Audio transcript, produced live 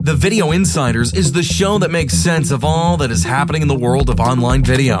The Video Insiders is the show that makes sense of all that is happening in the world of online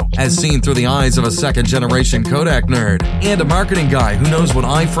video, as seen through the eyes of a second-generation Kodak nerd and a marketing guy who knows what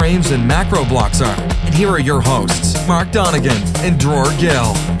iframes and macro blocks are. And here are your hosts, Mark Donegan and Dror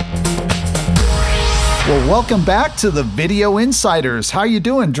Gill. Well, welcome back to the Video Insiders. How you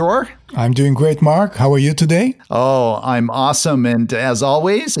doing, Dror? I'm doing great, Mark. How are you today? Oh, I'm awesome. And as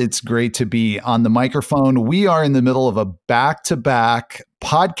always, it's great to be on the microphone. We are in the middle of a back-to-back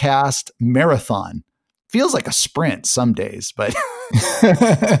podcast marathon. Feels like a sprint some days, but...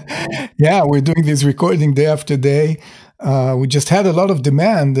 Yeah, we're doing this recording day after day. We just had a lot of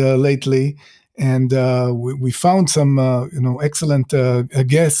demand lately, and we found some excellent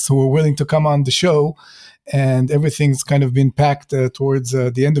guests who were willing to come on the show, and everything's kind of been packed towards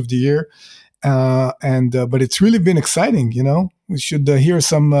the end of the year. But it's really been exciting, We should hear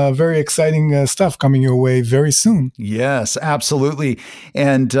some very exciting stuff coming your way very soon. Yes, absolutely.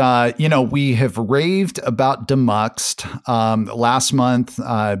 And, we have raved about Demuxed. Last month,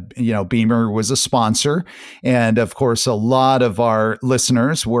 Beamer was a sponsor. And of course, a lot of our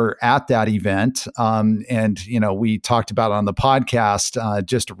listeners were at that event. We talked about it on the podcast,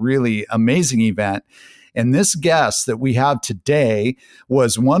 just a really amazing event. And this guest that we have today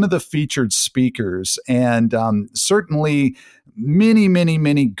was one of the featured speakers, and certainly many, many,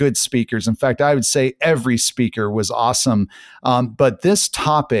 many good speakers. In fact, I would say every speaker was awesome. But this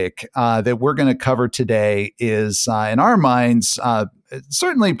topic that we're going to cover today is, in our minds,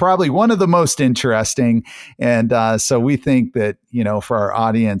 certainly probably one of the most interesting. And so we think that, for our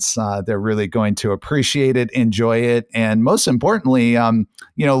audience, they're really going to appreciate it, enjoy it, and most importantly,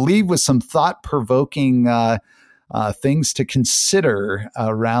 leave with some thought-provoking things to consider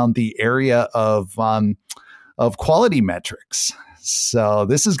around the area of quality metrics. So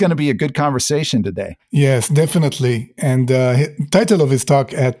this is going to be a good conversation today. Yes, definitely. And the title of his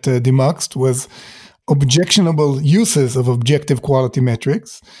talk at Demuxed was Objectionable Uses of Objective Quality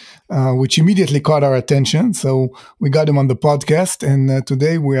Metrics, which immediately caught our attention. So we got him on the podcast. And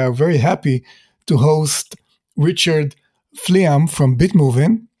today we are very happy to host Richard Fleam from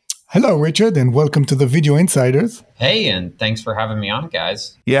Bitmovin. Hello, Richard, and welcome to the Video Insiders. Hey, and thanks for having me on,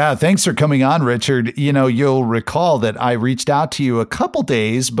 guys. Yeah, thanks for coming on, Richard. You'll recall that I reached out to you a couple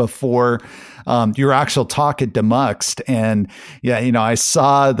days before your actual talk at Demuxed. And I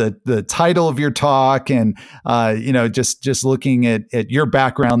saw the title of your talk and, just looking at your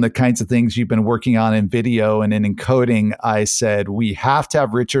background, the kinds of things you've been working on in video and in encoding, I said, we have to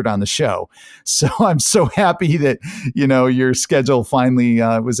have Richard on the show. So I'm so happy that, your schedule finally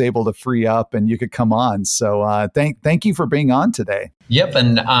was able to free up and you could come on. So thank you for being on today. Yep.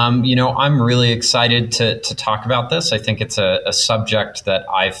 And, I'm really excited to talk about this. I think it's a subject that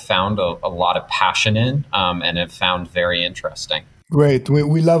I've found a lot of passion in and have found very interesting. Great.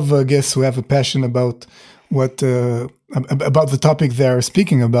 We love guests who have a passion about about the topic they're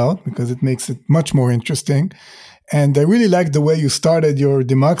speaking about, because it makes it much more interesting. And I really like the way you started your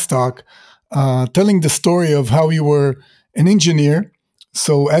Demuxed talk, telling the story of how you were an engineer.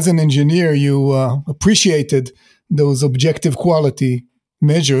 So as an engineer, you appreciated those objective quality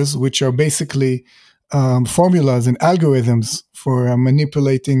measures, which are basically formulas and algorithms for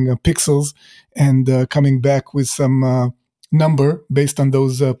manipulating pixels and coming back with some number based on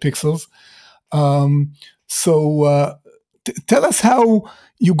those pixels. Tell us how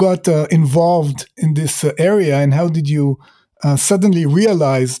you got involved in this area, and how did you suddenly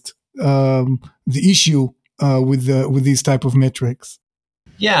realize the issue with these type of metrics?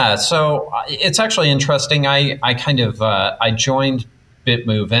 Yeah, so it's actually interesting. I joined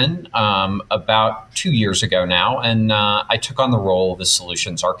Bitmovin about 2 years ago now, and I took on the role of a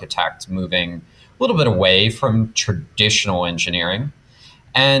solutions architect, moving a little bit away from traditional engineering.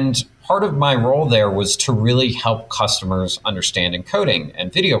 And part of my role there was to really help customers understand encoding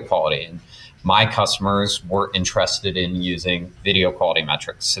and video quality. And my customers were interested in using video quality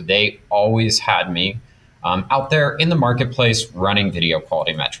metrics, so they always had me out there in the marketplace running video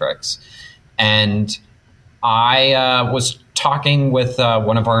quality metrics. And I was talking with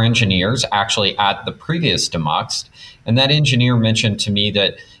one of our engineers actually at the previous Demuxed, and that engineer mentioned to me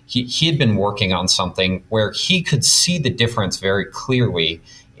that he had been working on something where he could see the difference very clearly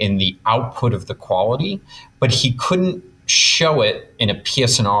in the output of the quality, but he couldn't show it in a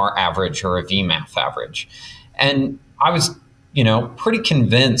PSNR average or a VMAF average. And I was pretty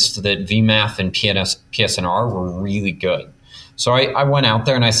convinced that VMAF and PSNR were really good. So I went out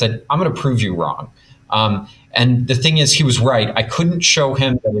there and I said, I'm going to prove you wrong. And the thing is, he was right. I couldn't show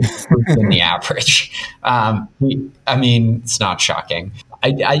him that it's in the average. It's not shocking.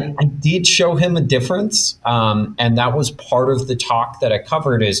 I did show him a difference, and that was part of the talk that I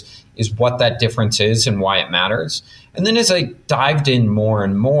covered is what that difference is and why it matters. And then as I dived in more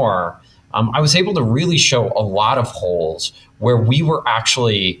and more, I was able to really show a lot of holes where we were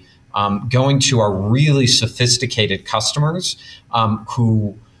actually going to our really sophisticated customers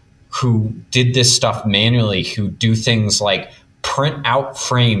who did this stuff manually, who do things like print out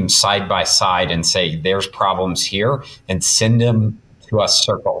frames side by side and say, there's problems here, and send them to a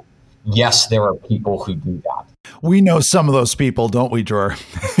circle. Yes, there are people who do that. We know some of those people, don't we, Dror?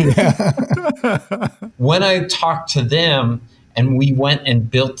 When I talked to them and we went and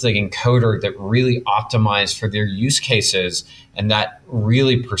built the encoder that really optimized for their use cases and that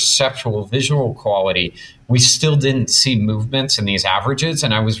really perceptual visual quality, we still didn't see movements in these averages.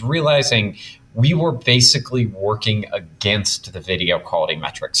 And I was realizing we were basically working against the video quality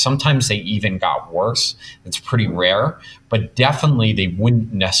metrics. Sometimes they even got worse. It's pretty rare, but definitely they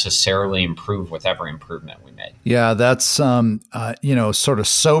wouldn't necessarily improve with every improvement we made. Yeah, that's sort of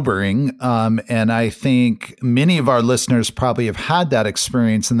sobering. And I think many of our listeners probably have had that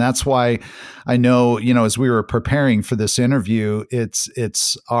experience. And that's why I know, as we were preparing for this interview,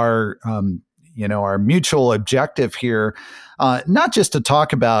 it's our our mutual objective here, not just to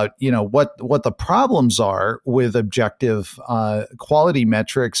talk about, what the problems are with objective quality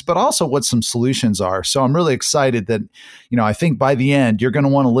metrics, but also what some solutions are. So I'm really excited that, I think by the end, you're going to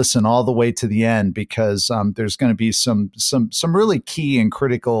want to listen all the way to the end, because there's going to be some really key and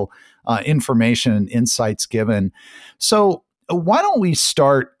critical information and insights given. So why don't we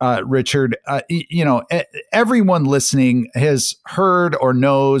start, Richard? Everyone listening has heard or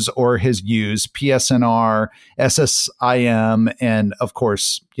knows or has used PSNR, SSIM, and of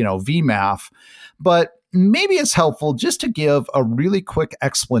course, VMAF. But maybe it's helpful just to give a really quick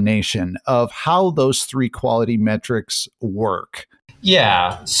explanation of how those three quality metrics work.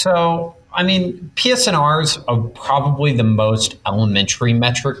 Yeah. So, PSNRs are probably the most elementary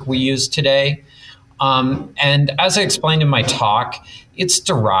metric we use today. And as I explained in my talk, it's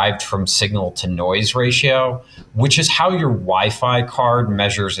derived from signal to noise ratio, which is how your Wi-Fi card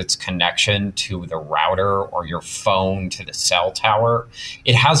measures its connection to the router or your phone to the cell tower.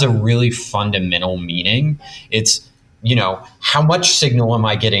 It has a really fundamental meaning. It's, how much signal am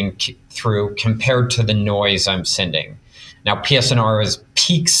I getting through compared to the noise I'm sending? Now, PSNR is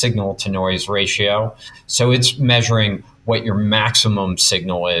peak signal to noise ratio. So it's measuring what your maximum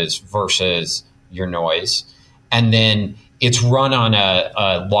signal is versus your noise. And then it's run on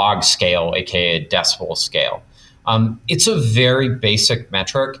a log scale, aka a decibel scale. It's a very basic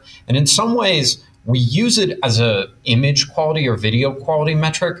metric. And in some ways, we use it as a image quality or video quality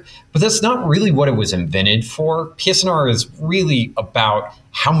metric, but that's not really what it was invented for. PSNR is really about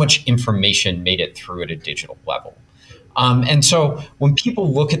how much information made it through at a digital level. And so when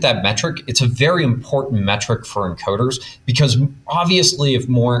people look at that metric, it's a very important metric for encoders, because obviously if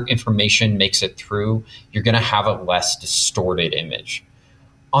more information makes it through, you're going to have a less distorted image.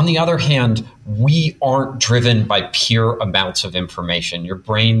 On the other hand, we aren't driven by pure amounts of information. Your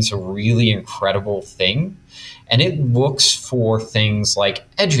brain's a really incredible thing, and it looks for things like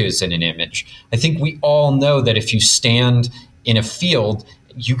edges in an image. I think we all know that if you stand in a field,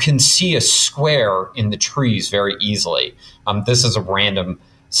 you can see a square in the trees very easily. This is a random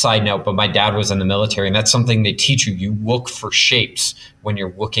side note, but my dad was in the military, and that's something they teach you. You look for shapes when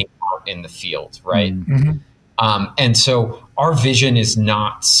you're looking out in the field, right? Mm-hmm. And so our vision is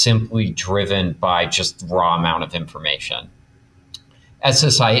not simply driven by just raw amount of information.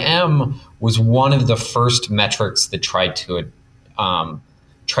 SSIM was one of the first metrics that tried to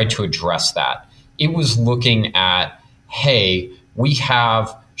address that. It was looking at, hey, we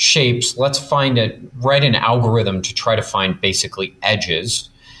have shapes. Let's write an algorithm to try to find basically edges.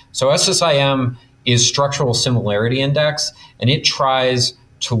 So SSIM is structural similarity index, and it tries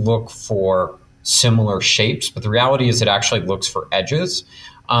to look for similar shapes, but the reality is it actually looks for edges.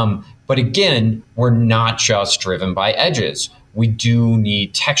 But again, we're not just driven by edges. We do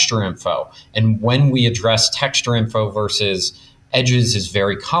need texture info. And when we address texture info versus edges is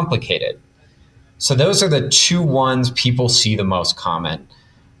very complicated. So those are the two ones people see the most common.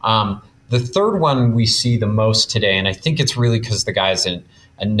 The third one we see the most today, and I think it's really because the guys at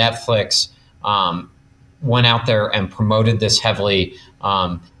Netflix went out there and promoted this heavily,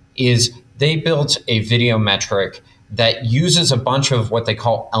 is they built a video metric that uses a bunch of what they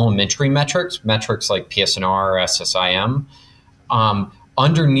call elementary metrics like PSNR or SSIM,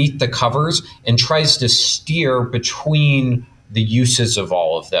 underneath the covers, and tries to steer between the uses of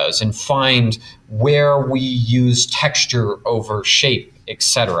all of those and find where we use texture over shape,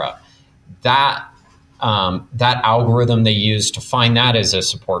 etc. That That algorithm they use to find that is a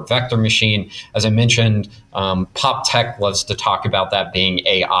support vector machine. As I mentioned, Pop Tech loves to talk about that being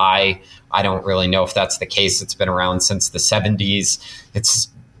AI. I don't really know if that's the case. It's been around since the 70s. It's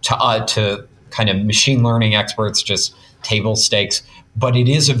to kind of machine learning experts just table stakes, but it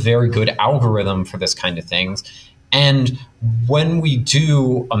is a very good algorithm for this kind of things. And when we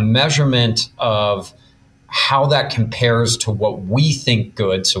do a measurement of how that compares to what we think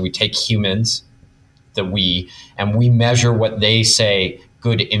good, so we take humans, and we measure what they say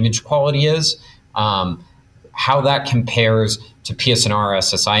good image quality is, how that compares to PSNR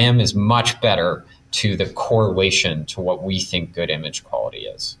SSIM is much better to the correlation to what we think good image quality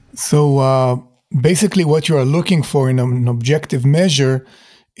is. So basically what you are looking for in an objective measure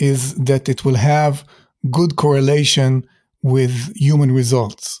is that it will have good correlation with human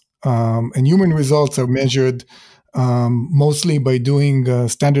results. And human results are measured mostly by doing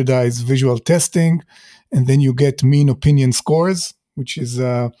standardized visual testing, and then you get mean opinion scores, which is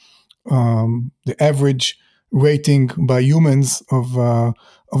the average rating by humans of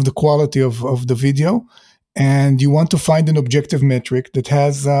the quality of the video. And you want to find an objective metric that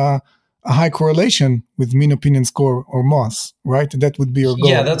has a high correlation with mean opinion score or MOS, right? That would be your goal.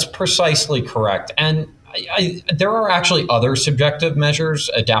 Yeah, that's precisely correct. And there are actually other subjective measures,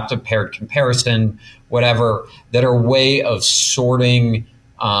 adaptive paired comparison, whatever, that are a way of sorting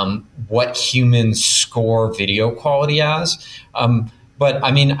what humans score video quality as. But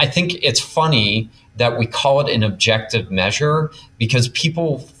I mean, I think it's funny that we call it an objective measure because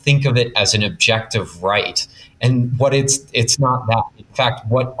people think of it as an objective right. And what it's not that. In fact,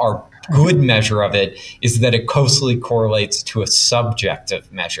 what our good measure of it is that it closely correlates to a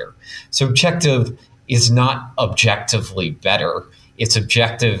subjective measure. Subjective is not objectively better. It's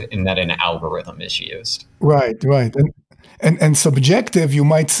objective in that an algorithm is used. Right. And subjective, you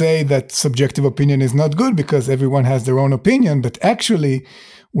might say that subjective opinion is not good because everyone has their own opinion. But actually,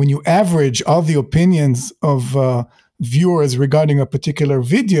 when you average all the opinions of viewers regarding a particular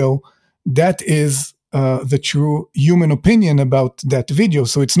video, that is the true human opinion about that video.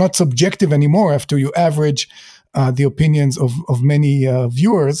 So it's not subjective anymore after you average the opinions of many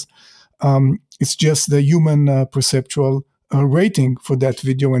viewers. It's just the human perceptual rating for that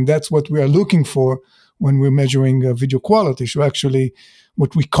video. And that's what we are looking for when we're measuring video quality. So actually,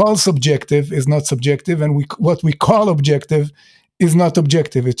 what we call subjective is not subjective, and what we call objective is not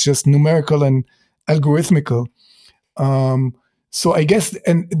objective. It's just numerical and algorithmical. So I guess,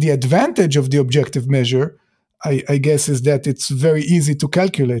 and the advantage of the objective measure, I guess, is that it's very easy to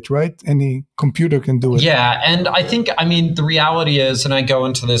calculate, right? Any computer can do it. Yeah, and I think, I mean, the reality is, and I go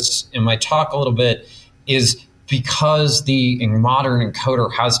into this in my talk a little bit, is because the modern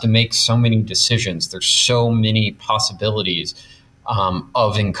encoder has to make so many decisions, there's so many possibilities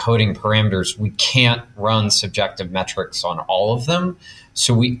of encoding parameters, we can't run subjective metrics on all of them.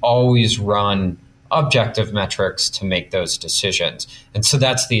 So we always run objective metrics to make those decisions. And so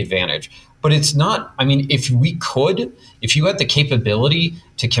that's the advantage. But it's not, I mean, if you had the capability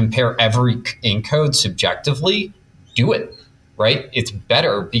to compare every encode subjectively, do it, right? It's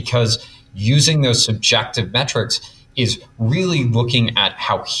better because using those subjective metrics is really looking at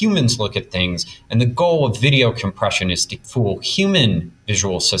how humans look at things. And the goal of video compression is to fool human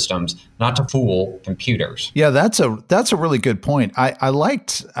visual systems, not to fool computers. Yeah, that's a really good point. I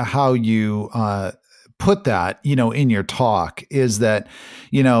liked how you put that, in your talk, is that,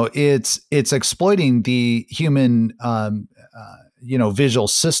 it's exploiting the human, visual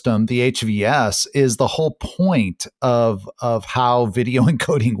system. The HVS is the whole point of how video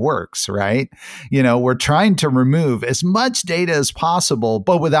encoding works, right? We're trying to remove as much data as possible,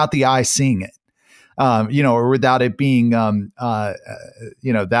 but without the eye seeing it. Or without it being,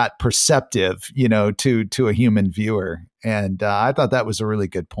 that perceptive, to a human viewer. And I thought that was a really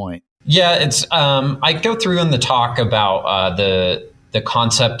good point. Yeah, it's. I go through in the talk about the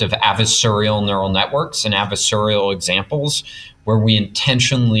concept of adversarial neural networks and adversarial examples, where we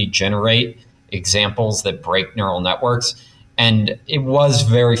intentionally generate examples that break neural networks. And it was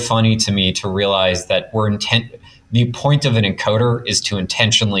very funny to me to realize that the point of an encoder is to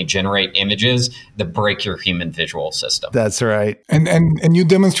intentionally generate images that break your human visual system. That's right. And you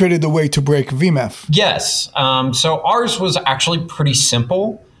demonstrated the way to break VMAF. Yes. So ours was actually pretty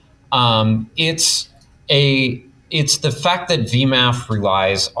simple. It's the fact that VMAF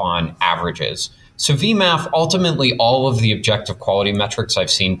relies on averages. So VMAF, ultimately, all of the objective quality metrics I've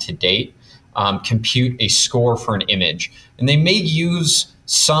seen to date compute a score for an image. And they may use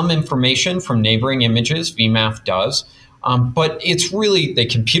some information from neighboring images, VMAF does, but it's really, they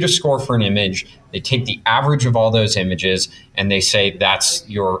compute a score for an image, they take the average of all those images, and they say that's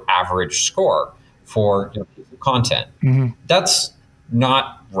your average score for content. That's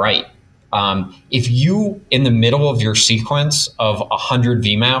not right. If you, in the middle of your sequence of 100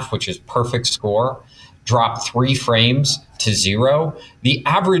 VMAF, which is perfect score, drop 3 frames to 0, the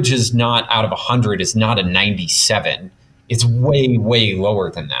average is not out of 100, is not a 97. It's way, way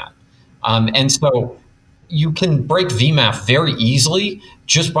lower than that. And so you can break VMAF very easily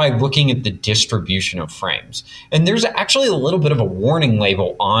just by looking at the distribution of frames. And there's actually a little bit of a warning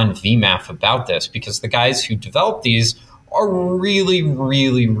label on VMAF about this, because the guys who develop these are really,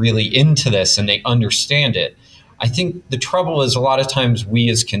 really, really into this and they understand it. I think the trouble is a lot of times we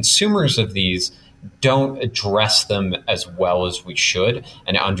as consumers of these don't address them as well as we should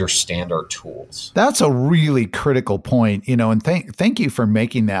and understand our tools. That's a really critical point, and thank you for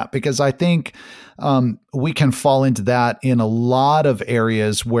making that, because I think we can fall into that in a lot of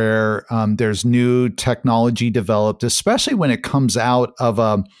areas where there's new technology developed, especially when it comes out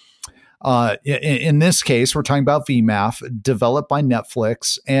of in this case, we're talking about VMAF developed by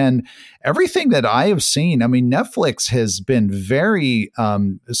Netflix, and everything that I have seen, Netflix has been very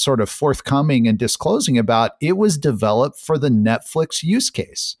sort of forthcoming and disclosing about it was developed for the Netflix use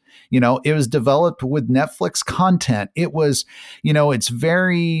case. It was developed with Netflix content. It was, it's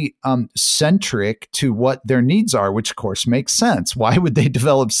very centric to what their needs are, which of course makes sense. Why would they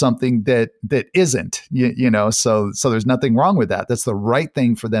develop something that isn't, so there's nothing wrong with that. That's the right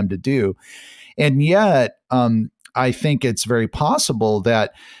thing for them to do. And yet, I think it's very possible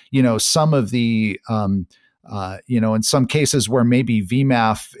that, some of the, in some cases where maybe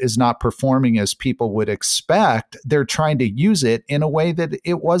VMAF is not performing as people would expect, they're trying to use it in a way that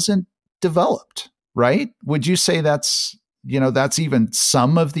it wasn't developed, right? Would you say that's even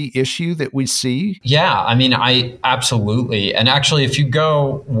some of the issue that we see? Yeah, I absolutely. And actually, if you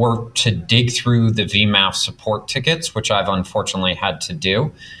were to dig through the VMAF support tickets, which I've unfortunately had to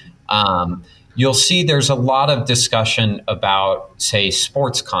do, you'll see there's a lot of discussion about, say,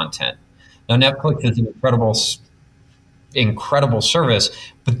 sports content. Now, Netflix is an incredible service,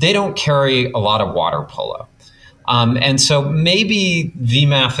 but they don't carry a lot of water polo. And so maybe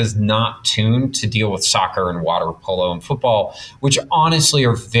VMAF is not tuned to deal with soccer and water polo and football, which honestly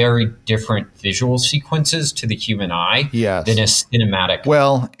are very different visual sequences to the human eye than a cinematic.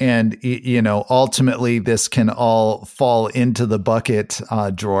 Well, and, ultimately this can all fall into the bucket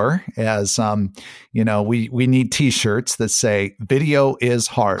drawer as, we need T-shirts that say video is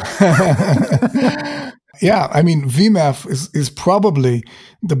hard. Yeah, VMAF is probably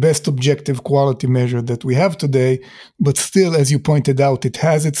the best objective quality measure that we have today, but still, as you pointed out, it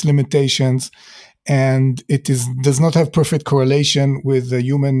has its limitations, and it does not have perfect correlation with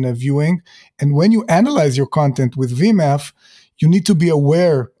human viewing. And when you analyze your content with VMAF, you need to be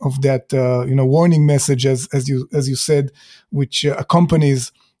aware of that, warning message, as you said, which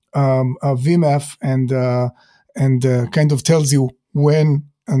accompanies VMAF and kind of tells you when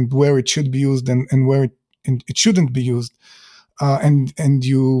and where it should be used and where it shouldn't be used. And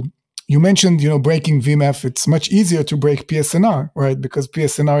you mentioned, breaking VMAF. It's much easier to break PSNR, right? Because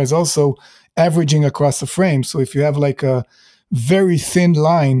PSNR is also averaging across a frame. So if you have like a very thin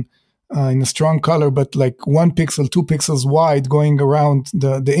line in a strong color, but like 1 pixel, 2 pixels wide going around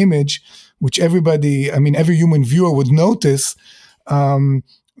the image, which every human viewer would notice,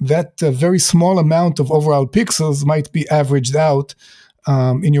 that very small amount of overall pixels might be averaged out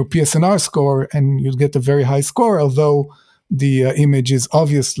in your PSNR score, and you'll get a very high score, although the image is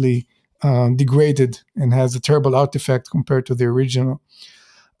obviously degraded and has a terrible artifact compared to the original.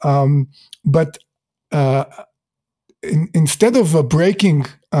 But instead of breaking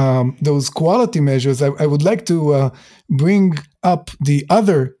those quality measures, I would like to bring up the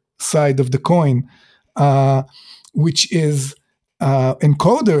other side of the coin, which is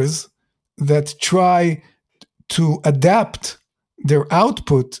encoders that try to adapt their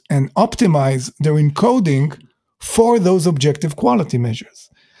output and optimize their encoding for those objective quality measures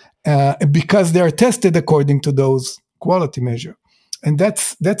because they are tested according to those quality measures. And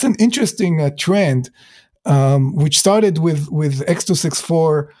that's an interesting trend, which started with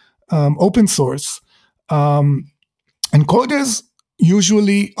X264 open source. Encoders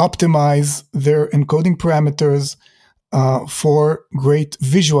usually optimize their encoding parameters for great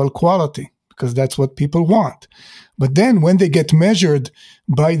visual quality, because that's what people want. But then when they get measured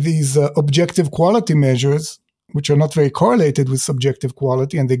by these objective quality measures, which are not very correlated with subjective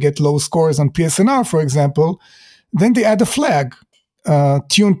quality, and they get low scores on PSNR, for example, then they add a flag,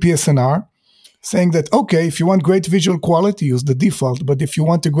 tune PSNR, saying that, okay, if you want great visual quality, use the default. But if you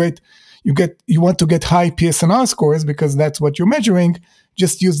want you want to get high PSNR scores, because that's what you're measuring,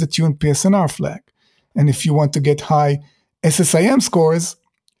 just use the tune PSNR flag. And if you want to get high SSIM scores,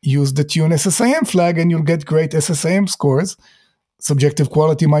 use the tune SSIM flag and you'll get great SSIM scores. Subjective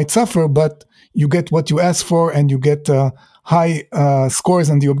quality might suffer, but you get what you ask for and you get high scores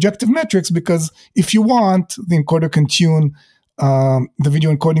on the objective metrics, because if you want, the encoder can tune the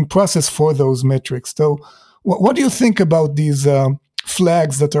video encoding process for those metrics. So what do you think about these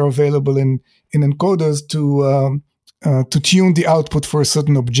flags that are available in encoders to tune the output for a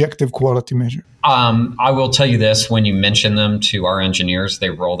certain objective quality measure? I will tell you this: when you mention them to our engineers,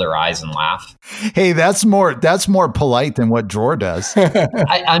 they roll their eyes and laugh. Hey, that's more polite than what Dror does.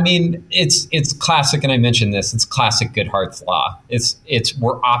 I mean, it's classic, and I mentioned this. It's classic Goodhart's law. It's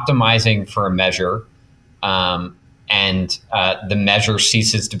we're optimizing for a measure, and the measure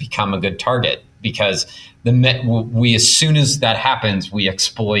ceases to become a good target, because we as soon as that happens, we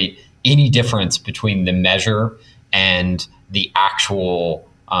exploit any difference between the measure and the actual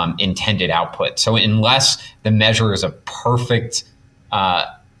intended output. So unless the measure is a perfect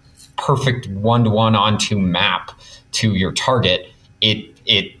one-to-one onto map to your target,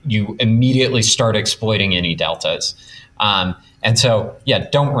 you immediately start exploiting any deltas. And so,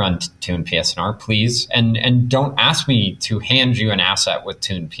 don't run Tune PSNR, please, and don't ask me to hand you an asset with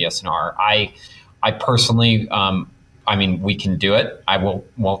Tune PSNR. I personally, we can do it. I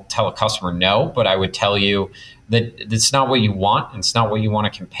won't tell a customer no, but I would tell you that it's not what you want, and it's not what you want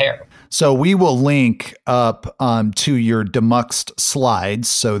to compare. So we will link up to your demuxed slides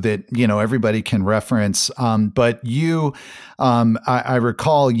so that everybody can reference. But you, I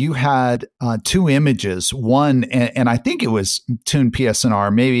recall you had two images. One, and I think it was Tune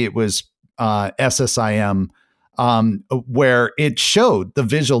PSNR, maybe it was SSIM, where it showed the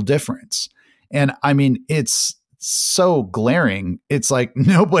visual difference. And I mean, it's so glaring. It's like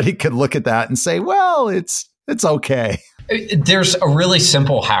nobody could look at that and say, well, it's okay. There's a really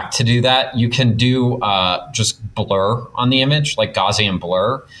simple hack to do that. You can do just blur on the image, like Gaussian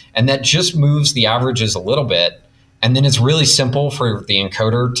blur, and that just moves the averages a little bit. And then it's really simple for the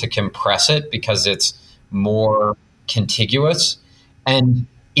encoder to compress it because it's more contiguous. And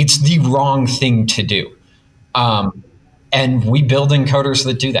it's the wrong thing to do. And we build encoders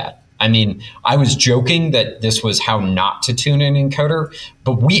that do that. I mean, I was joking that this was how not to tune an encoder,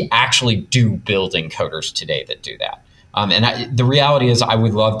 but we actually do build encoders today that do that. The reality is, I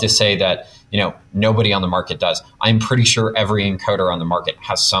would love to say that, nobody on the market does. I'm pretty sure every encoder on the market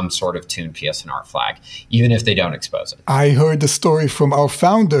has some sort of Tune PSNR flag, even if they don't expose it. I heard the story from our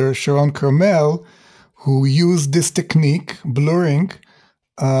founder, Sharon Carmel, who used this technique, blurring,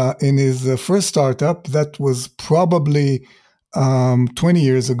 in his first startup. That was probably 20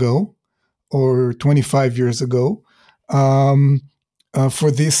 years ago or 25 years ago,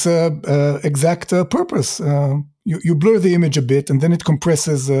 for this exact purpose. You blur the image a bit and then it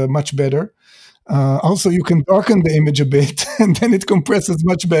compresses much better. Also, you can darken the image a bit and then it compresses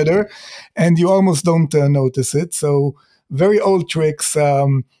much better and you almost don't notice it. So very old tricks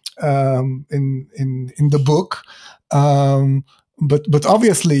in the book. But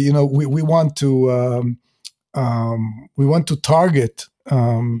obviously, we want to target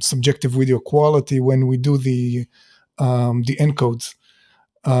subjective video quality when we do the encodes.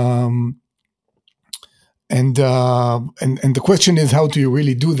 And the question is, how do you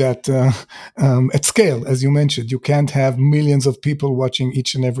really do that at scale? As you mentioned, you can't have millions of people watching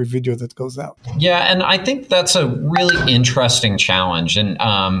each and every video that goes out. Yeah, and I think that's a really interesting challenge. And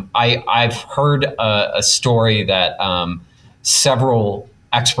I've heard a story that several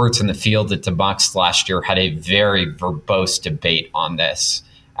experts in the field at Demuxed last year had a very verbose debate on this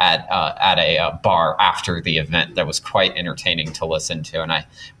at a bar after the event that was quite entertaining to listen to. And I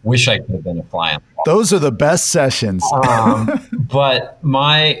wish I could have been a fly on the wall. Those are the best sessions. But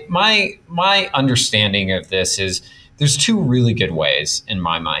my understanding of this is there's two really good ways in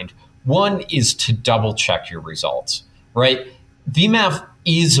my mind. One is to double check your results, right? VMAF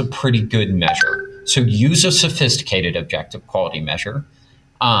is a pretty good measure. So use a sophisticated objective quality measure.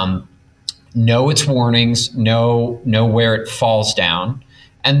 Know its warnings, know where it falls down,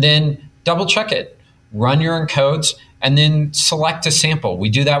 and then double check it. Run your encodes and then select a sample. We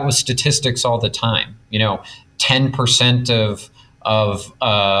do that with statistics all the time. 10% of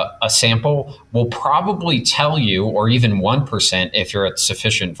a sample will probably tell you, or even 1% if you're at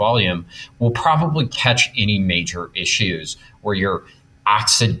sufficient volume, will probably catch any major issues where you're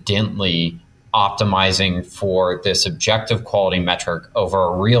accidentally optimizing for this objective quality metric over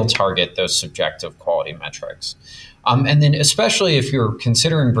a real target, those subjective quality metrics. And then especially if you're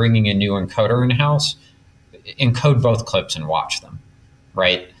considering bringing a new encoder in-house, encode both clips and watch them,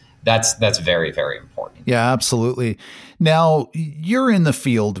 right? that's very, very important. Yeah, absolutely. Now, you're in the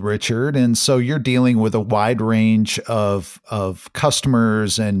field, Richard, and so you're dealing with a wide range of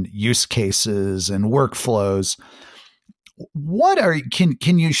customers and use cases and workflows.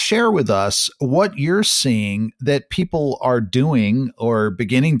 Can you share with us what you're seeing that people are doing or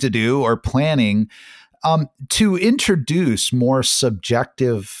beginning to do or planning to introduce more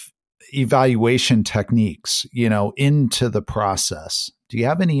subjective evaluation techniques, into the process? Do you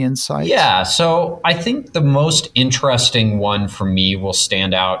have any insights? Yeah. So I think the most interesting one for me will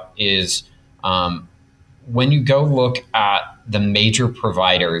stand out is when you go look at the major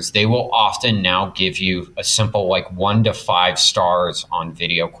providers, they will often now give you a simple 1 to 5 stars on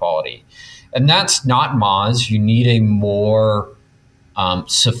video quality. And that's not Moz. You need a more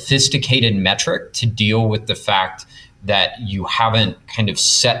sophisticated metric to deal with the fact that you haven't kind of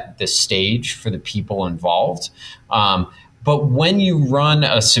set the stage for the people involved. But when you run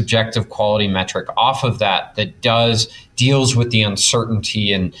a subjective quality metric off of that deals with the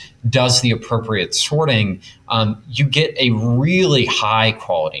uncertainty and does the appropriate sorting, you get a really high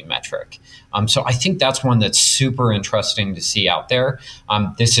quality metric. So I think that's one that's super interesting to see out there.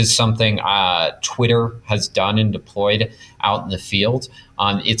 This is something Twitter has done and deployed out in the field.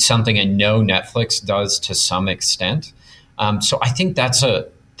 It's something I know Netflix does to some extent. So I think that's a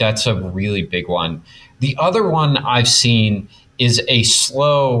really big one. The other one I've seen is a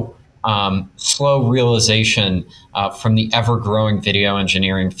slow realization from the ever-growing video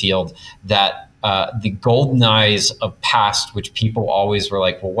engineering field that the golden eyes of past, which people always were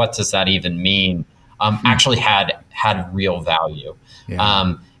like, well, what does that even mean, actually had real value.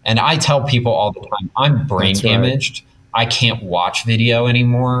 Yeah. And I tell people all the time, I'm brain damaged. Right. I can't watch video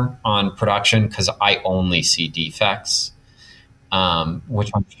anymore on production because I only see defects.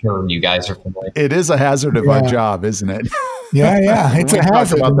 Which I'm sure you guys are familiar with. It is a hazard of our job, isn't it? Yeah. It's a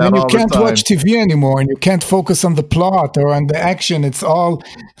hazard. And then you can't watch TV anymore and you can't focus on the plot or on the action. It's all,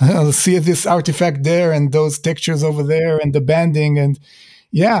 see this artifact there and those textures over there and the banding and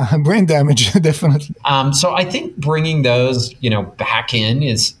brain damage, definitely. So I think bringing those, back in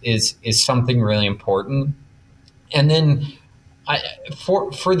is something really important. And then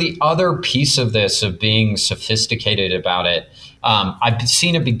for the other piece of this, of being sophisticated about it, I've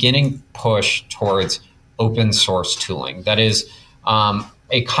seen a beginning push towards open source tooling. That is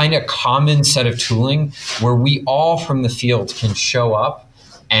a kind of common set of tooling where we all from the field can show up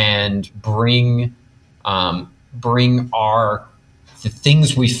and bring the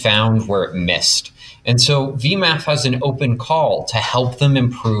things we found where it missed. And so VMAF has an open call to help them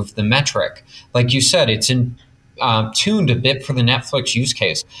improve the metric. Like you said, it's tuned a bit for the Netflix use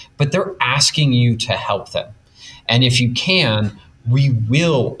case, but they're asking you to help them. And if you can, we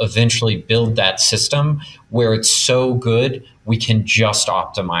will eventually build that system where it's so good we can just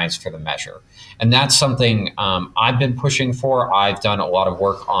optimize for the measure. And that's something I've been pushing for. I've done a lot of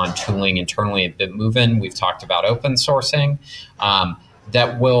work on tooling internally at Bitmoven. We've talked about open sourcing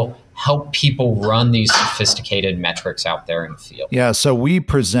that will help people run these sophisticated metrics out there in the field. Yeah, so we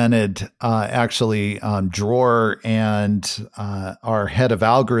presented Dror and our head of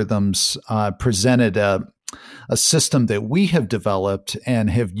algorithms presented a system that we have developed and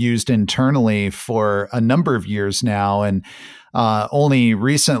have used internally for a number of years now, and only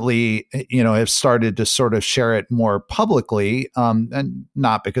recently, have started to sort of share it more publicly, and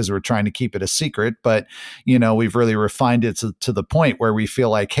not because we're trying to keep it a secret, but we've really refined it to the point where we feel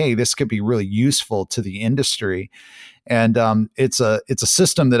like, hey, this could be really useful to the industry. And it's a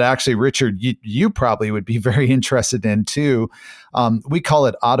system that actually, Richard, you probably would be very interested in too. We call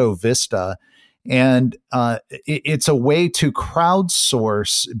it AutoVista. And it's a way to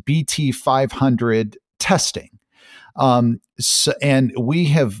crowdsource BT500 testing. And we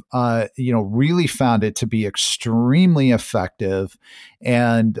have, really found it to be extremely effective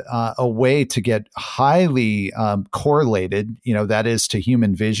and a way to get highly correlated, that is to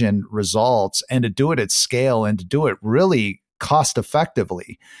human vision results, and to do it at scale and to do it really cost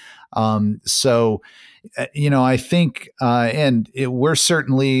effectively. I think, we're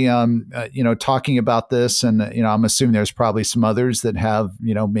certainly, talking about this, and, I'm assuming there's probably some others that have,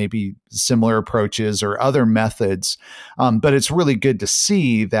 maybe similar approaches or other methods. But it's really good to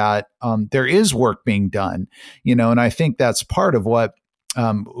see that there is work being done, and I think that's part of what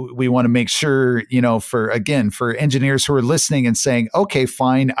we want to make sure, for engineers who are listening and saying, okay,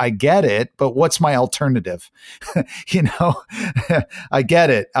 fine, I get it, but what's my alternative? I get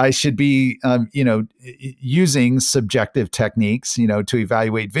it. I should be, using subjective techniques, to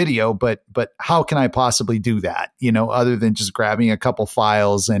evaluate video, but how can I possibly do that? Other than just grabbing a couple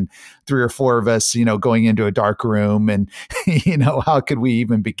files and 3 or 4 of us, going into a dark room, and how could we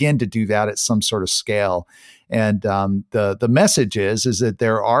even begin to do that at some sort of scale? And the message is that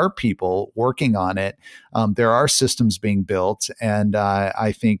there are people working on it. There are systems being built, and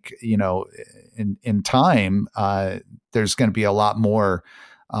I think in time there's going to be a lot more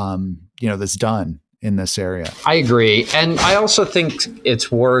that's done in this area. I agree, and I also think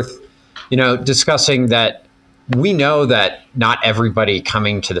it's worth discussing that we know that not everybody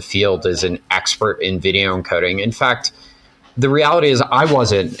coming to the field is an expert in video encoding. In fact, the reality is I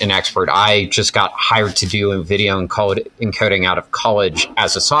wasn't an expert. I just got hired to do video encoding out of college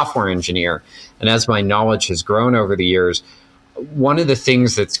as a software engineer. And as my knowledge has grown over the years, one of the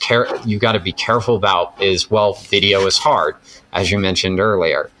things that's you got to be careful about is, video is hard, as you mentioned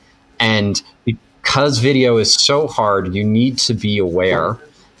earlier. And because video is so hard, you need to be aware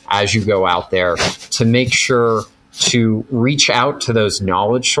as you go out there to make sure to reach out to those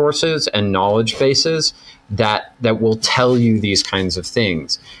knowledge sources and knowledge bases that will tell you these kinds of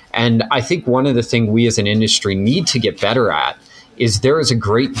things. And I think one of the things we as an industry need to get better at is there is a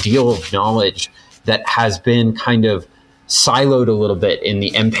great deal of knowledge that has been kind of siloed a little bit in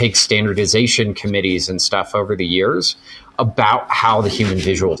the MPEG standardization committees and stuff over the years about how the human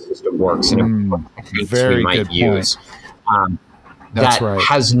visual system works and what techniques we might use. That right.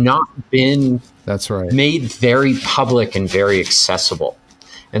 Has not been made very public and very accessible.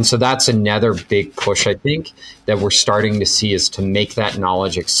 And so that's another big push, I think, that we're starting to see, is to make that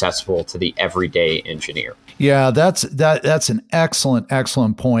knowledge accessible to the everyday engineer. Yeah, that's an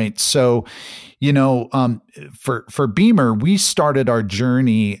excellent point. So, for Beamer, we started our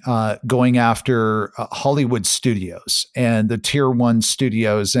journey going after Hollywood studios and the tier 1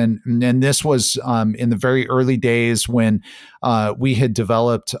 studios, and this was in the very early days when we had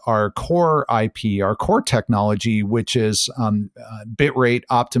developed our core IP, our core technology, which is bitrate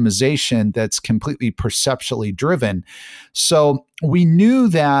optimization that's completely perceptually driven. So we knew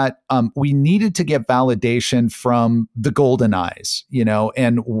that we needed to get validation from the golden eyes,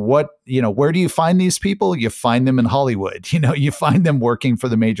 and where do you find these people? You find them in Hollywood. You find them working for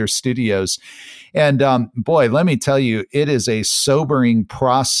the major studios. And boy, let me tell you, it is a sobering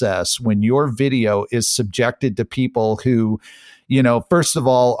process when your video is subjected to people who, first of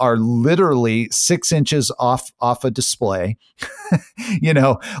all, are literally 6 inches off a display,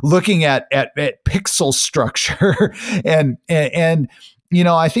 looking at pixel structure and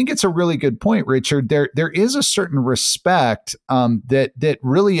I think it's a really good point, Richard. There is a certain respect that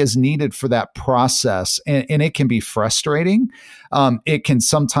really is needed for that process, and it can be frustrating. It can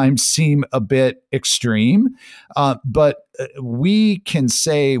sometimes seem a bit extreme, but we can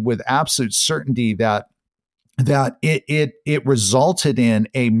say with absolute certainty that it resulted in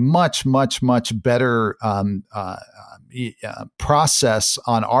a much better process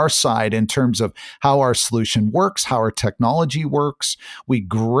on our side in terms of how our solution works, how our technology works. We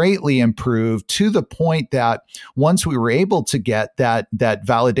greatly improved to the point that once we were able to get that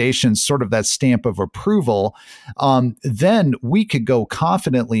validation, sort of that stamp of approval, then we could go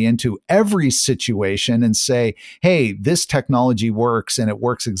confidently into every situation and say, hey, this technology works and it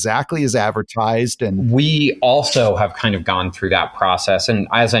works exactly as advertised. And we also have kind of gone through that process. And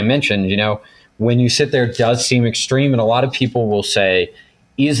as I mentioned, when you sit there, it does seem extreme. And a lot of people will say,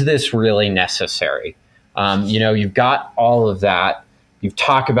 is this really necessary? You've got all of that. You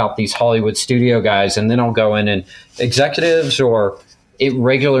talk about these Hollywood studio guys, and then I'll go in and executives or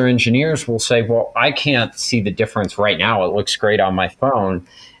regular engineers will say, well, I can't see the difference right now. It looks great on my phone.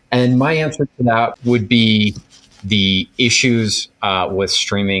 And my answer to that would be the issues with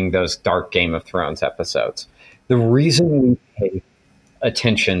streaming those dark Game of Thrones episodes. The reason we pay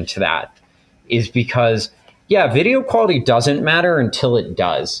attention to that is because, video quality doesn't matter until it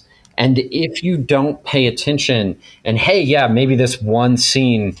does. And if you don't pay attention and, maybe this one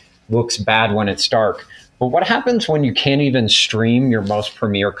scene looks bad when it's dark, but what happens when you can't even stream your most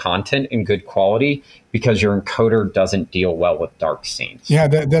premier content in good quality because your encoder doesn't deal well with dark scenes? Yeah,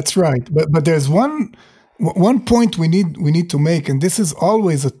 that's right. But there's one point we need to make, and this is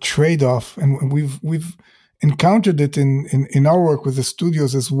always a trade-off, and we've encountered it in our work with the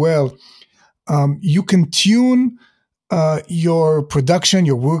studios as well. You can tune your production,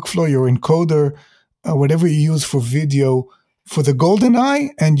 your workflow, your encoder, whatever you use for video, for the golden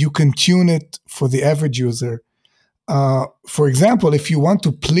eye, and you can tune it for the average user. For example, if you want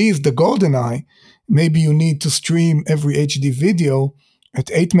to please the golden eye, maybe you need to stream every HD video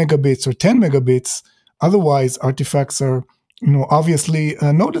at 8 megabits or 10 megabits. Otherwise, artifacts are, obviously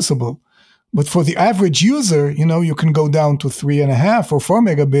noticeable. But for the average user, you can go down to 3.5 or 4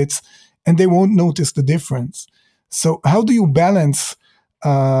 megabits, and they won't notice the difference. So how do you balance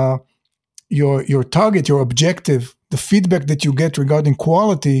your target, your objective, the feedback that you get regarding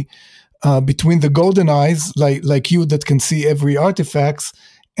quality between the golden eyes, like you that can see every artifacts,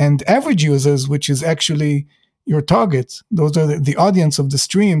 and average users, which is actually your target? Those are the audience of the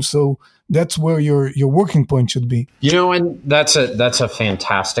stream. So that's where your working point should be. And that's a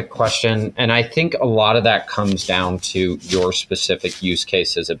fantastic question. And I think a lot of that comes down to your specific use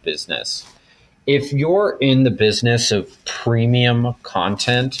case as a business. If you're in the business of premium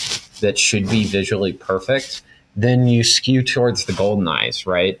content that should be visually perfect, then you skew towards the golden eyes,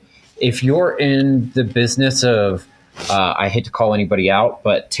 right? If you're in the business of, I hate to call anybody out,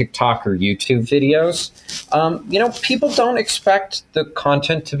 but TikTok or YouTube videos, people don't expect the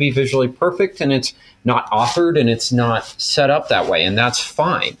content to be visually perfect, and it's not authored and it's not set up that way, and that's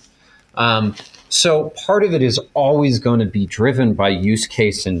fine. So part of it is always going to be driven by use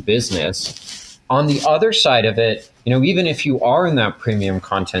case and business. On the other side of it, even if you are in that premium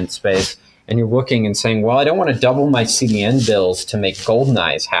content space and you're looking and saying, well, I don't want to double my CDN bills to make golden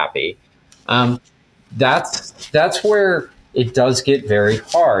eyes happy, that's where it does get very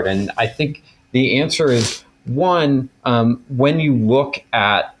hard. And I think the answer is, one, when you look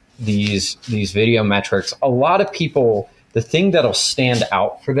at these video metrics, a lot of people, the thing that'll stand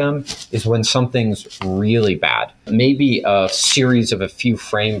out for them is when something's really bad. Maybe a series of a few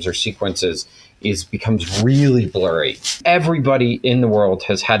frames or sequences becomes really blurry. Everybody in the world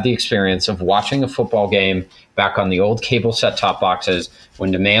has had the experience of watching a football game back on the old cable set-top boxes when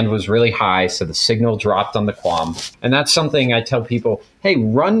demand was really high, so the signal dropped on the QAM. And that's something I tell people, hey,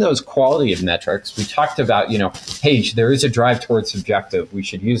 run those quality of metrics. We talked about, hey, there is a drive towards subjective. We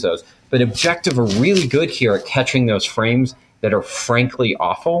should use those. But objective are really good here at catching those frames that are frankly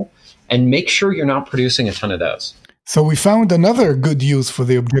awful, and make sure you're not producing a ton of those. So we found another good use for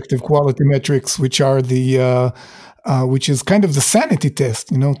the objective quality metrics, which are which is kind of the sanity test,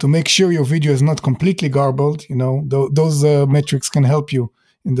 to make sure your video is not completely garbled. Those metrics can help you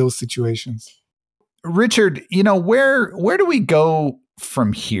in those situations. Richard, where do we go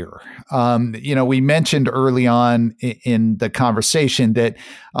from here? We mentioned early on in the conversation that,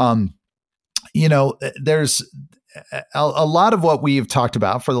 there's a lot of what we've talked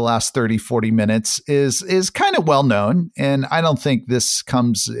about for the last 30, 40 minutes is kind of well known. And I don't think this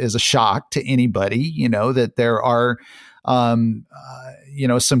comes as a shock to anybody, that there are,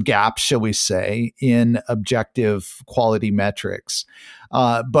 some gaps, shall we say, in objective quality metrics.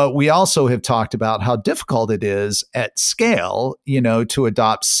 But we also have talked about how difficult it is at scale, to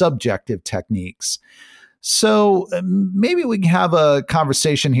adopt subjective techniques. So maybe we can have a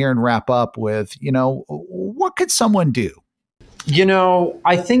conversation here and wrap up with, what could someone do?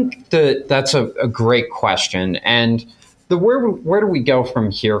 I think that's a great question. And the where do we go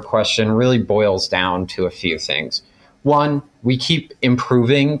from here question really boils down to a few things. One, we keep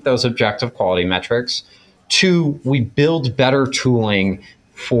improving those objective quality metrics. Two, we build better tooling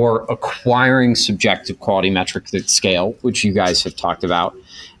for acquiring subjective quality metrics at scale, which you guys have talked about.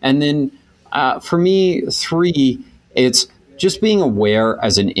 And then for me, three, it's just being aware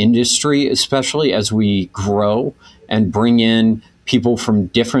as an industry, especially as we grow and bring in people from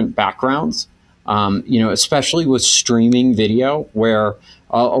different backgrounds, especially with streaming video, where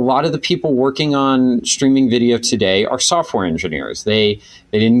a lot of the people working on streaming video today are software engineers. They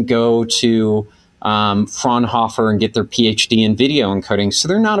didn't go to Fraunhofer and get their PhD in video encoding, so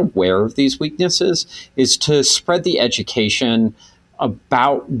they're not aware of these weaknesses. Is to spread the education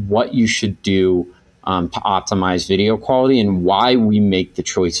about what you should do to optimize video quality and why we make the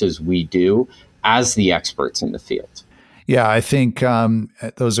choices we do as the experts in the field. Yeah, I think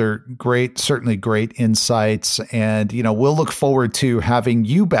those are great, certainly great insights. And, we'll look forward to having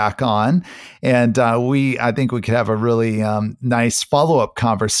you back on. And I think we could have a really nice follow-up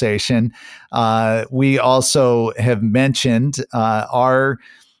conversation. We also have mentioned our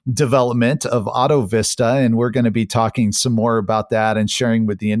development of AutoVista, and we're going to be talking some more about that and sharing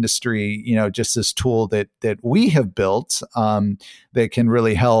with the industry, just this tool that we have built that can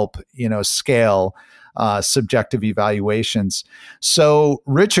really help, scale subjective evaluations. So,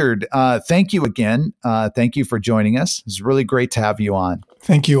 Richard, thank you again. Thank you for joining us. It's really great to have you on.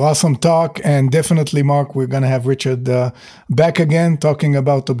 Thank you. Awesome talk. And definitely, Mark, we're going to have Richard back again talking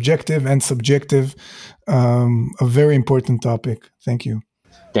about objective and subjective, a very important topic. Thank you.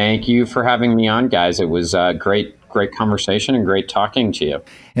 Thank you for having me on, guys. It was great great conversation and great talking to you.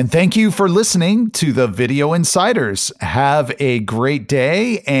 And thank you for listening to the Video Insiders. Have a great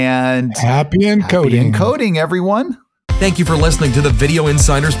day and happy encoding, everyone. Thank you for listening to the Video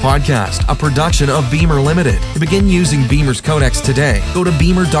Insiders Podcast, a production of Beamer Limited. To begin using Beamer's codecs today, go to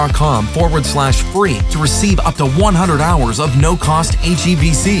beamer.com/free to receive up to 100 hours of no-cost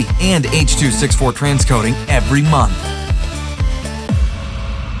HEVC and H.264 transcoding every month.